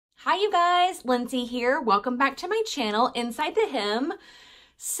Hi you guys, Lindsay here. Welcome back to my channel, Inside the Hem.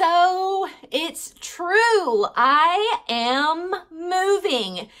 So it's true, I am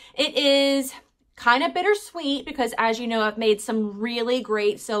moving. It is kind of bittersweet because, as you know, I've made some really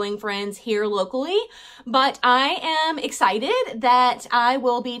great sewing friends here locally, but I am excited that I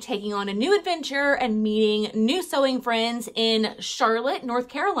will be taking on a new adventure and meeting new sewing friends in Charlotte, North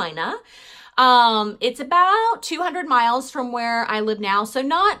Carolina. It's about 200 miles from where I live now, so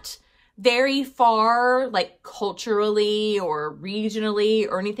not very far, like culturally or regionally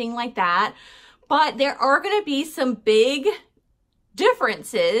or anything like that. But there are going to be some big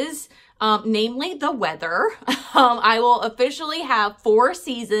differences, namely the weather. I will officially have 4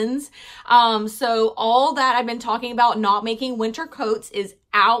 seasons. So all that I've been talking about not making winter coats is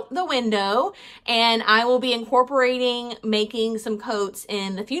out the window, and I will be incorporating making some coats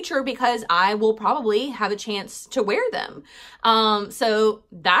in the future because I will probably have a chance to wear them. So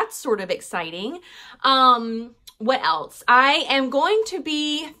that's sort of exciting. What else? I am going to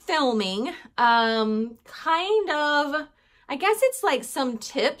be filming, I guess it's like some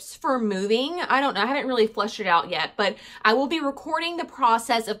tips for moving. I don't know. I haven't really fleshed it out yet, but I will be recording the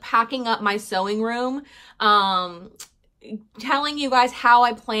process of packing up my sewing room, telling you guys how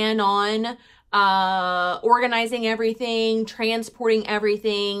I plan on organizing everything, transporting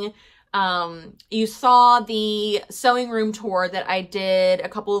everything. You saw the sewing room tour that I did a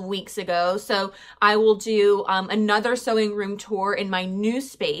couple of weeks ago. So I will do another sewing room tour in my new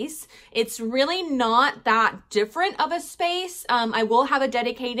space. It's really not that different of a space. I will have a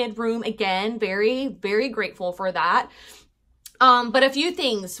dedicated room again. Very, very grateful for that. But a few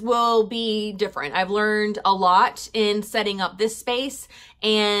things will be different. I've learned a lot in setting up this space,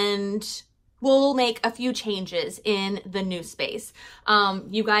 and we'll make a few changes in the new space.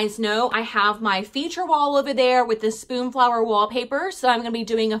 You guys know I have my feature wall over there with the spoonflower wallpaper. So I'm going to be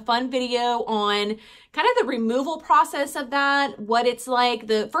doing a fun video on kind of the removal process of that, what it's like.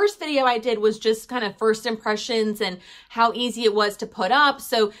 The first video I did was just kind of first impressions and how easy it was to put up.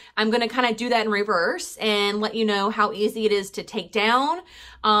 So I'm going to kind of do that in reverse and let you know how easy it is to take down.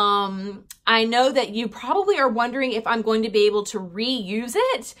 I know that you probably are wondering if I'm going to be able to reuse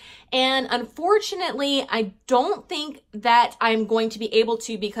it. And unfortunately, I don't think that I'm going to be able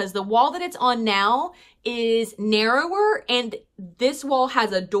to, because the wall that it's on now is narrower and this wall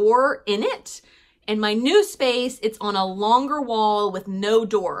has a door in it. In my new space, it's on a longer wall with no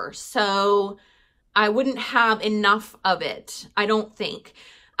door. So I wouldn't have enough of it, I don't think.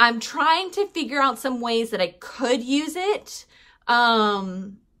 I'm trying to figure out some ways that I could use it.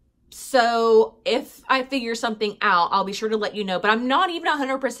 So if I figure something out, I'll be sure to let you know, but I'm not even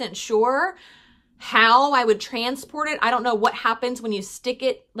 100% sure how I would transport it. I don't know what happens when you stick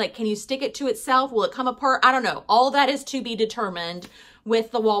it, like, can you stick it to itself? Will it come apart? I don't know. All that is to be determined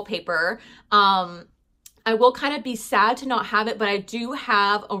with the wallpaper. I will kind of be sad to not have it, but I do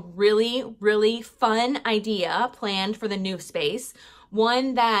have a really, really fun idea planned for the new space.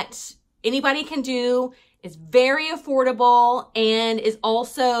 One that anybody can do, is very affordable, and is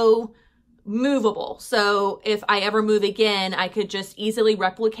also movable. So if I ever move again, I could just easily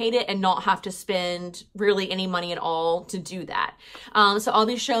replicate it and not have to spend really any money at all to do that. So I'll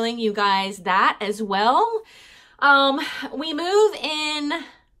be showing you guys that as well. We move in,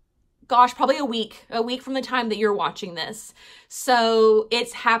 gosh, probably a week from the time that you're watching this. So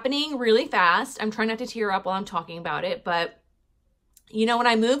it's happening really fast. I'm trying not to tear up while I'm talking about it, but you know, when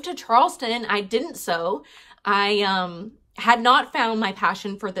I moved to Charleston, I didn't sew. I had not found my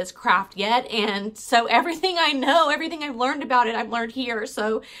passion for this craft yet. And so everything I know, everything I've learned about it, I've learned here.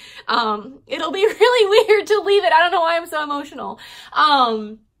 So it'll be really weird to leave it. I don't know why I'm so emotional.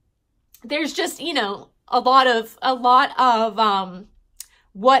 There's just, you know, a lot of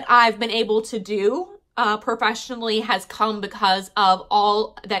what I've been able to do professionally has come because of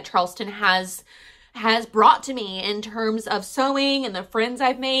all that Charleston has brought to me in terms of sewing and the friends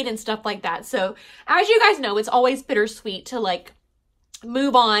I've made and stuff like that. So as you guys know, it's always bittersweet to like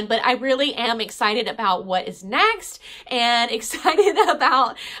move on, but I really am excited about what is next and excited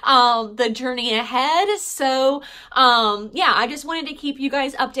about the journey ahead. So yeah, I just wanted to keep you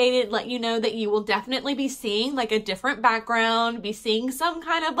guys updated, let you know that you will definitely be seeing like a different background, be seeing some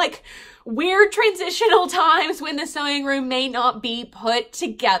kind of like weird transitional times when the sewing room may not be put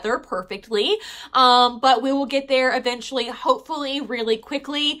together perfectly, but we will get there eventually, hopefully really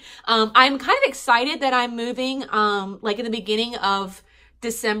quickly. I'm kind of excited that I'm moving like in the beginning of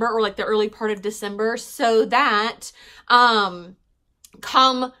December or like the early part of December, so that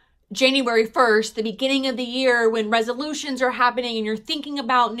come January 1st, the beginning of the year, when resolutions are happening and you're thinking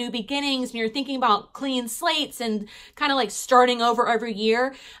about new beginnings and you're thinking about clean slates and kind of like starting over every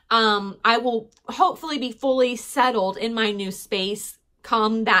year, I will hopefully be fully settled in my new space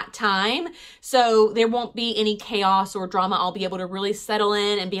come that time. So there won't be any chaos or drama. I'll be able to really settle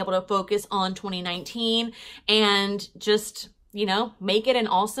in and be able to focus on 2019 and just, you know, make it an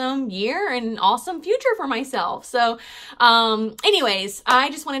awesome year and awesome future for myself. So, anyways, I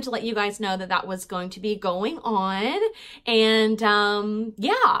just wanted to let you guys know that that was going to be going on. And,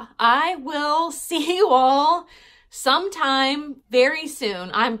 yeah, I will see you all sometime very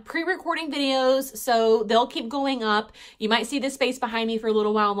soon. I'm pre-recording videos, so they'll keep going up. You might see this space behind me for a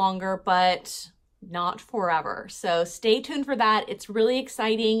little while longer, but not forever. So stay tuned for that. It's really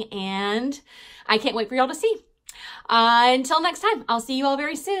exciting, and I can't wait for y'all to see. Until next time, I'll see you all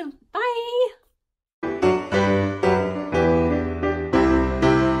very soon. Bye.